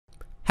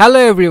Hello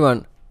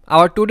everyone.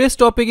 Our today's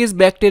topic is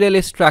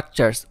bacterial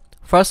structures.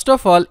 First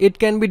of all, it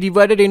can be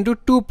divided into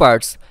two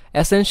parts: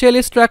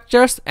 essential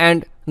structures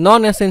and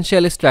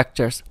non-essential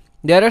structures.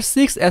 There are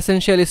 6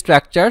 essential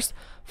structures.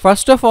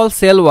 First of all,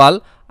 cell wall,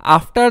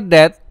 after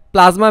that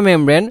plasma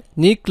membrane,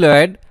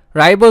 nucleoid,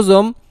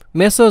 ribosome,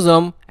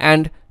 mesosome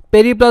and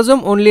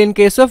periplasm only in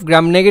case of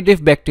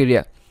gram-negative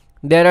bacteria.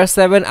 There are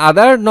 7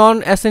 other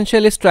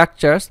non-essential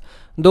structures.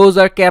 Those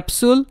are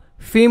capsule,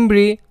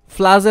 Fimbriae,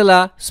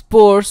 Flagella,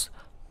 spores,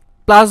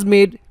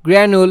 Plasmid,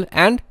 granule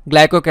and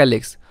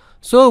glycocalyx.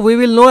 So we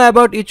will know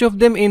about each of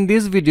them in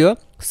this video.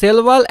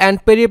 Cell wall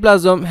and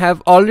periplasm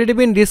have already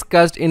been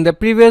discussed in the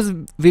previous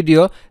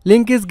video.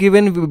 Link is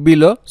given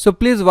below. So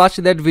please watch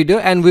that video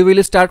and we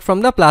will start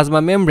from the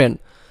plasma membrane.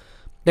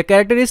 The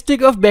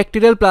characteristic of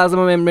bacterial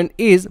plasma membrane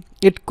is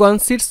it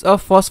consists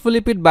of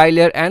phospholipid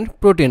bilayer and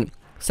protein.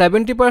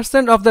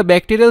 70% of the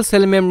bacterial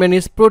cell membrane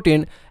is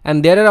protein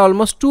and there are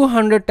almost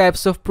 200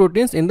 types of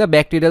proteins in the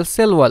bacterial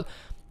cell wall.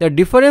 The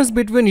difference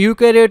between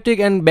eukaryotic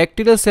and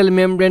bacterial cell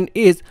membrane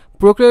is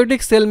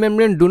prokaryotic cell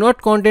membrane do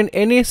not contain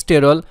any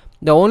sterol.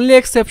 The only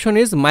exception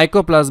is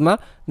mycoplasma.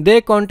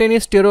 They contain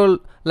sterol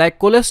like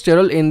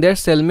cholesterol in their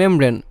cell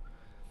membrane.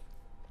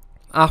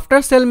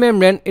 After cell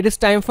membrane, it is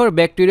time for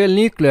bacterial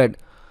nucleoid.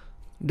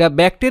 The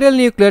bacterial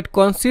nucleoid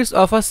consists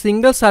of a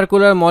single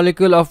circular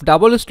molecule of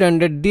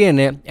double-stranded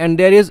DNA and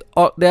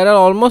there are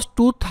almost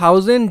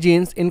 2000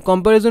 genes in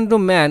comparison to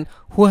man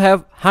who have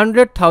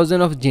 100,000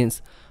 of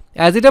genes.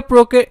 As it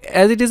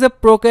is a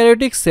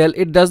prokaryotic cell,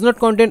 it does not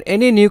contain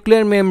any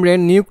nuclear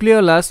membrane,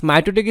 nucleolus,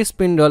 mitotic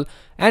spindle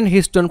and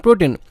histone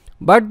protein.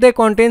 But they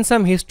contain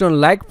some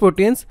histone-like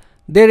proteins.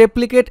 They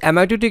replicate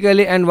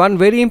amitotically, and one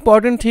very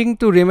important thing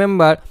to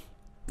remember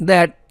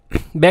that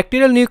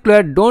bacterial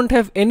nuclei don't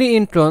have any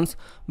introns,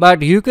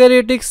 but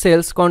eukaryotic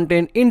cells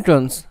contain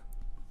introns.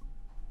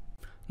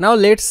 Now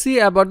let's see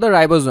about the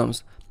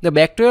ribosomes. The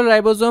bacterial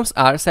ribosomes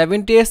are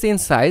 70S in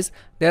size.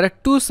 There are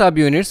 2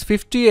 subunits,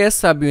 50S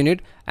subunit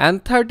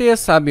and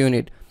 30S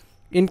subunit.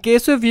 In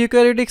case of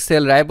eukaryotic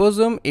cell,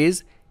 ribosome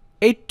is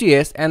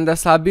 80S and the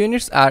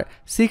subunits are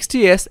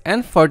 60S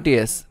and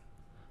 40S.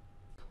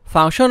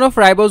 Function of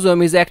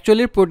ribosome is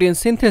actually protein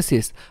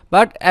synthesis,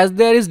 but as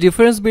there is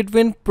difference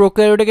between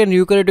prokaryotic and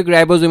eukaryotic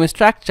ribosome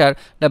structure,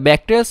 the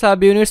bacterial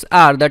subunits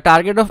are the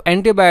target of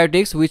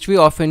antibiotics which we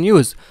often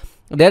use.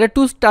 There are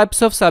 2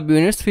 types of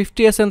subunits,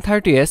 50S and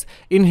 30S.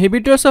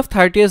 Inhibitors of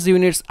 30S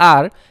units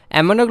are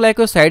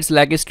aminoglycosides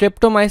like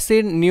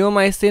streptomycin,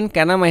 neomycin,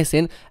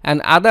 kanamycin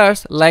and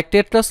others like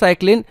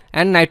tetracycline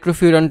and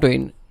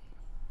nitrofurantoin.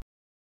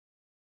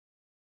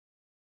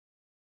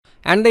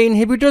 And the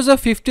inhibitors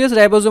of 50S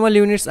ribosomal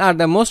units are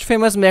the most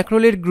famous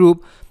macrolide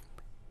group.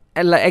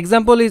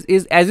 Example is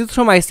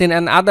azithromycin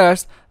and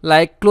others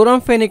like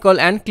chloramphenicol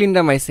and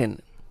clindamycin.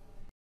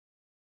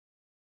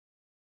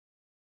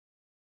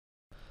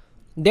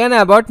 Then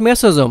about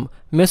mesosome.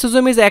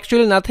 Mesosome is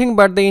actually nothing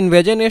but the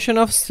invagination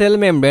of cell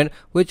membrane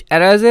which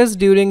arises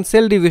during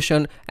cell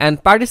division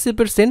and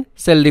participates in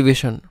cell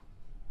division.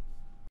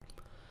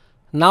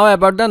 Now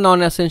about the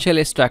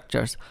non-essential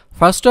structures.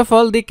 First of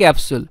all, the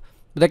capsule.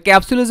 The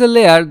capsule is a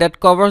layer that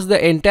covers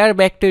the entire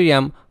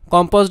bacterium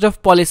composed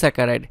of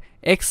polysaccharide,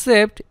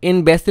 except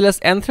in Bacillus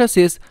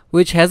anthracis,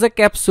 which has a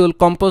capsule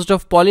composed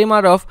of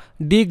polymer of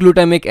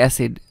D-glutamic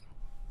acid.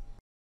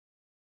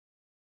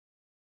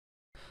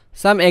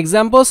 Some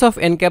examples of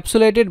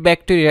encapsulated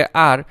bacteria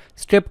are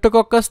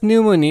Streptococcus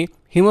pneumoniae,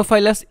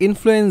 Haemophilus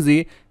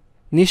influenzae,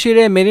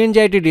 Neisseria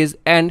meningitidis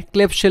and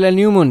Klebsiella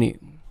pneumoniae.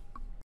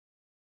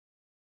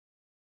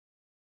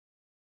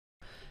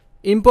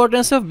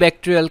 Importance of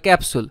bacterial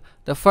capsule.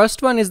 The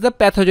first one is the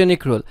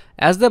pathogenic role.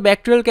 As the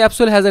bacterial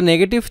capsule has a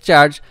negative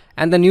charge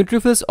and the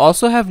neutrophils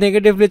also have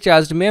negatively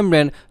charged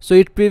membrane, so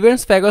it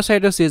prevents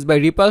phagocytosis by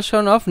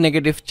repulsion of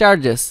negative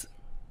charges.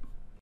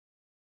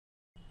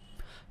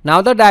 Now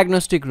the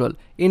diagnostic role,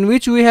 in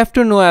which we have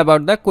to know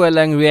about the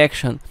Querlang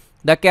reaction.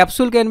 The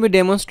capsule can be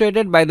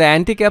demonstrated by the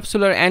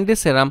anticapsular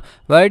antiserum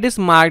where it is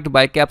marked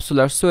by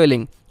capsular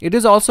swelling. It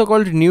is also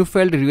called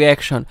Neufeld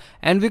reaction,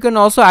 and we can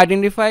also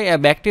identify a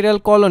bacterial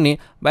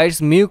colony by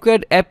its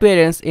mucoid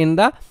appearance in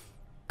the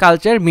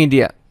culture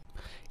media.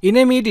 In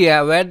a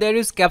media where there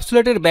is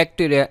capsulated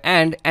bacteria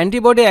and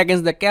antibody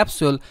against the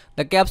capsule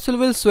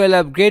will swell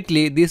up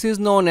greatly. This is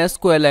known as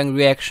Querlang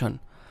reaction.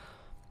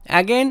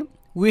 Again,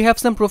 we have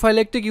some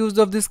prophylactic use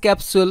of this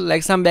capsule,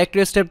 like some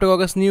bacteria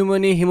Streptococcus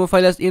pneumoniae,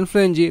 Haemophilus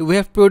influenzae. We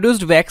have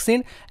produced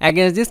vaccine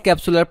against these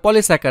capsular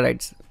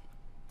polysaccharides.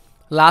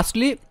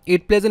 Lastly,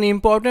 it plays an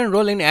important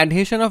role in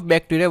adhesion of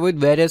bacteria with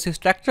various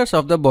structures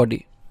of the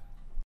body.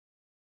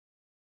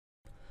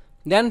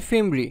 Then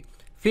Fimbriae.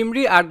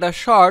 Fimbriae are the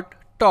short,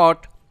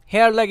 taut,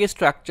 hair-like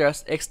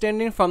structures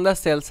extending from the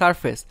cell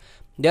surface.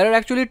 There are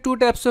actually 2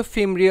 types of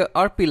Fimbriae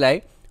or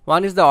Pili.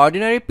 One is the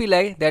ordinary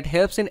Pili that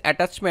helps in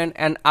attachment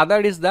and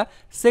other is the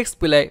sex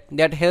Pili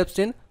that helps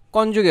in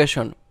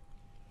conjugation.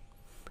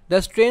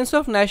 The strains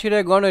of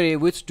Neisseria gonorrhoeae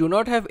which do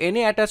not have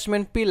any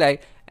attachment pili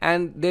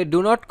and they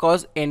do not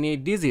cause any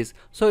disease.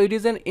 So it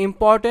is an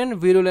important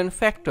virulent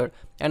factor,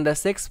 and the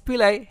sex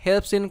pili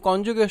helps in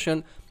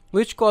conjugation,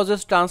 which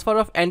causes transfer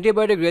of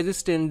antibiotic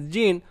resistant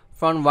gene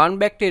from one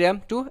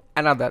bacterium to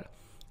another.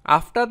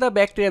 After the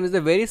bacterium is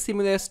a very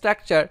similar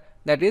structure,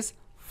 that is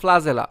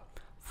flagella.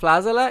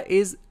 Flagella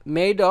is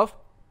made of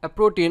a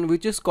protein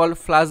which is called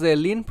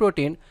flagellin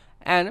protein,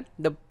 and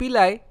the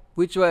pili,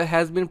 which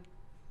has been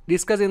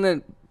discussed in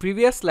the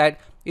previous slide,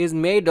 is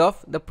made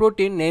of the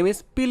protein name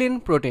is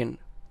Pili protein.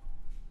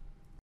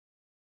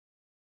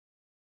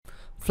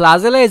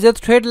 Flagella is a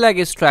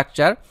thread-like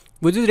structure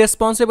which is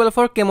responsible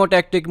for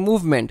chemotactic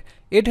movement.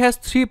 It has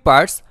three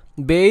parts: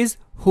 base,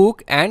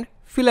 hook and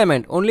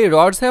filament. Only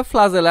rods have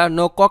flagella,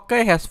 no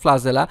cocci has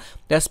flagella.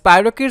 The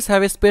spirochetes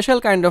have a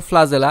special kind of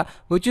flagella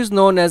which is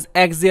known as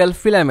axial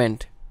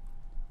filament.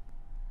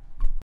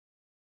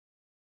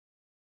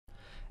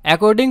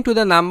 According to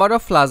the number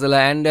of flagella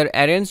and their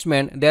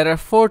arrangement, there are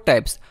four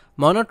types.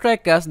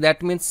 Monotrichous,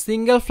 that means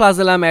single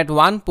flagellum at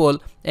one pole,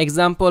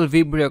 example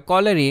Vibrio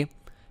cholerae.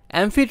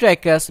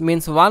 Amphitrichous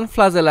means one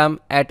flagellum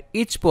at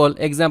each pole,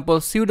 example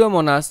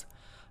Pseudomonas.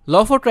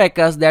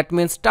 Lophotrichous, that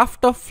means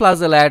tuft of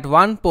flagella at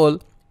one pole,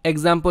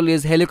 example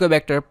is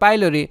Helicobacter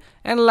pylori.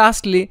 And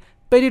lastly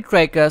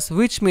peritrichous,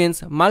 which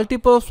means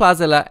multiple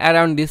flagella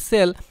around the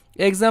cell,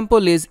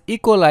 example is E.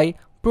 coli,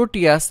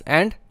 Proteus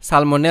and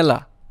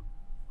Salmonella.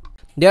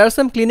 There are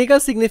some clinical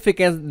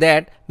significance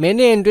that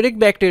many enteric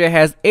bacteria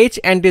has H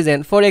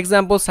antigen, for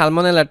example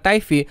Salmonella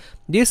typhi.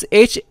 This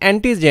H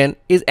antigen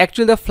is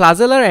actually the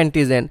flagellar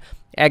antigen.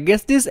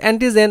 Against this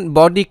antigen,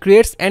 body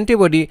creates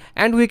antibody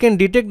and we can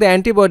detect the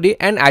antibody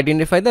and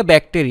identify the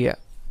bacteria.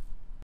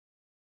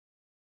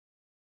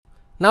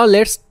 Now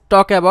let's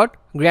talk about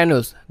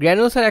granules.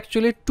 Granules are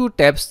actually two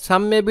types.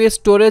 Some may be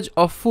storage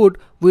of food,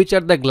 which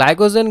are the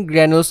glycogen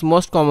granules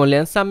most commonly,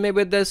 and some may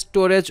be the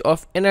storage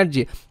of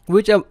energy,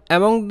 which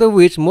among the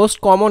which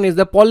most common is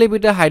the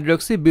polybeta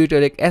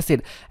hydroxybutyric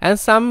acid, and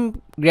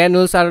some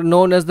granules are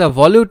known as the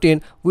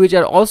volutin, which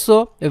are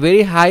also a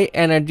very high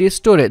energy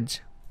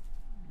storage.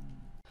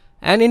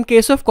 And in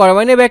case of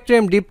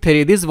Corynebacterium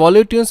diphtheri, these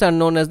volutins are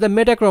known as the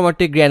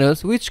metachromatic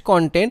granules, which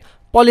contain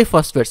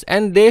polyphosphates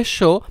and they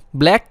show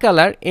black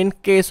color in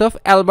case of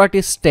Albert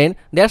stain.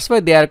 That's why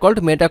they are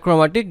called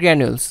metachromatic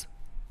granules.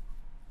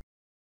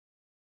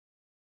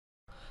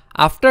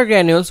 After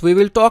granules, we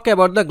will talk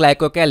about the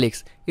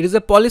glycocalyx. It is a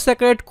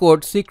polysaccharide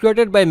coat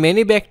secreted by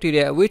many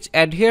bacteria which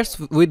adheres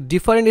with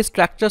different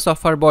structures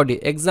of our body.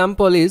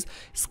 Example is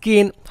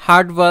skin,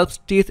 heart valves,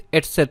 teeth,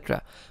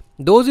 etc.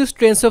 Those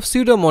strains of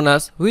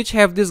Pseudomonas which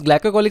have this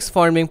glycocalyx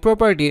forming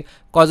property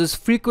causes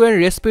frequent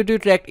respiratory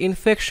tract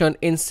infection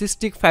in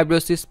cystic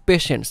fibrosis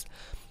patients.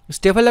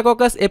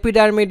 Staphylococcus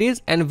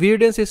epidermidis and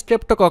viridans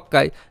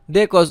streptococci,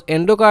 they cause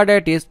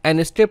endocarditis, and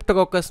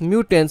Streptococcus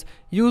mutans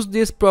use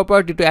this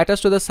property to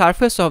attach to the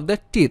surface of the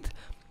teeth.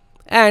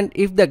 And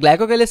if the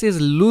glycocalyx is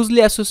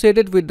loosely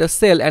associated with the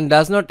cell and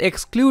does not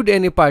exclude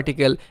any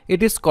particle,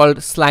 it is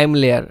called slime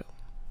layer.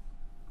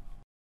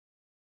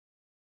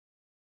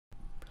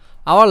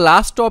 Our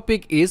last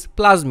topic is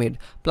plasmid.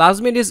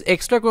 Plasmid is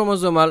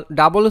extrachromosomal,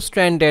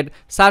 double-stranded,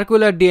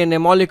 circular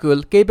DNA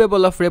molecule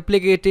capable of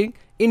replicating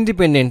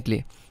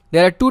independently.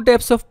 There are two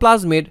types of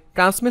plasmid,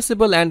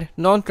 transmissible and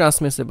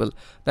non-transmissible.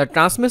 The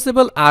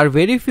transmissible are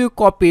very few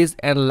copies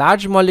and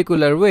large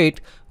molecular weight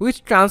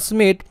which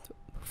transmit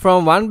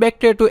from one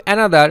bacteria to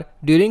another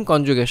during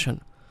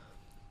conjugation.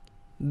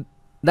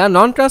 The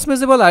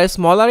non-transmissible are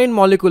smaller in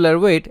molecular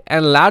weight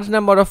and large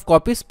number of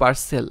copies per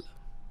cell.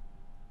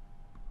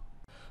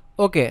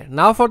 Okay,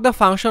 now for the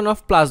function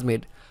of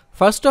plasmid.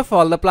 First of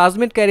all, the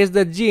plasmid carries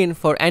the gene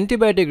for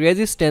antibiotic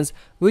resistance,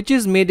 which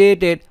is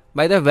mediated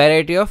by the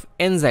variety of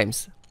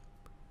enzymes.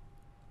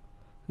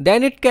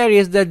 Then it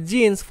carries the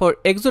genes for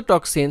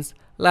exotoxins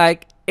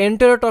like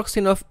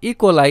enterotoxin of E.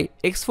 coli,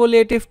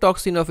 exfoliative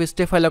toxin of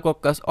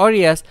Staphylococcus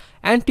aureus,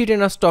 and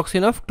tetanus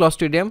toxin of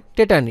Clostridium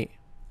tetani.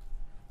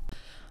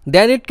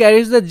 Then it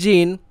carries the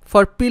gene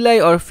for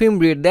Pili or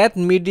Fimbriae that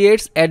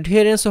mediates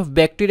adherence of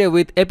bacteria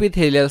with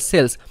epithelial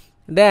cells.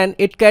 Then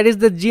it carries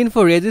the gene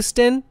for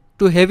resistance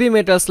to heavy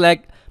metals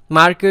like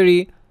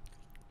mercury,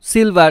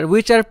 silver,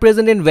 which are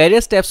present in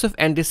various types of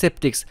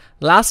antiseptics.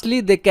 Lastly,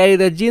 they carry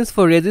the genes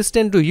for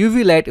resistance to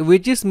UV light,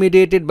 which is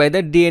mediated by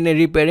the DNA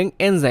repairing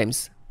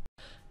enzymes.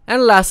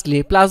 And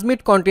lastly,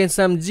 plasmid contains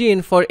some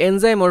gene for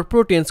enzyme or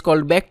proteins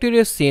called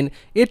bacteriocin.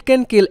 It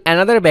can kill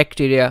another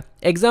bacteria.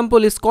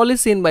 Example is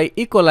colicin by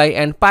E. coli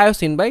and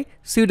pyocin by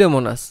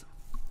Pseudomonas.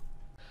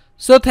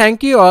 So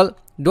thank you all.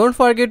 Don't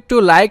forget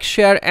to like,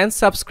 share and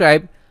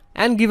subscribe,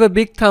 and give a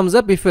big thumbs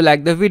up if you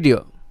like the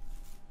video.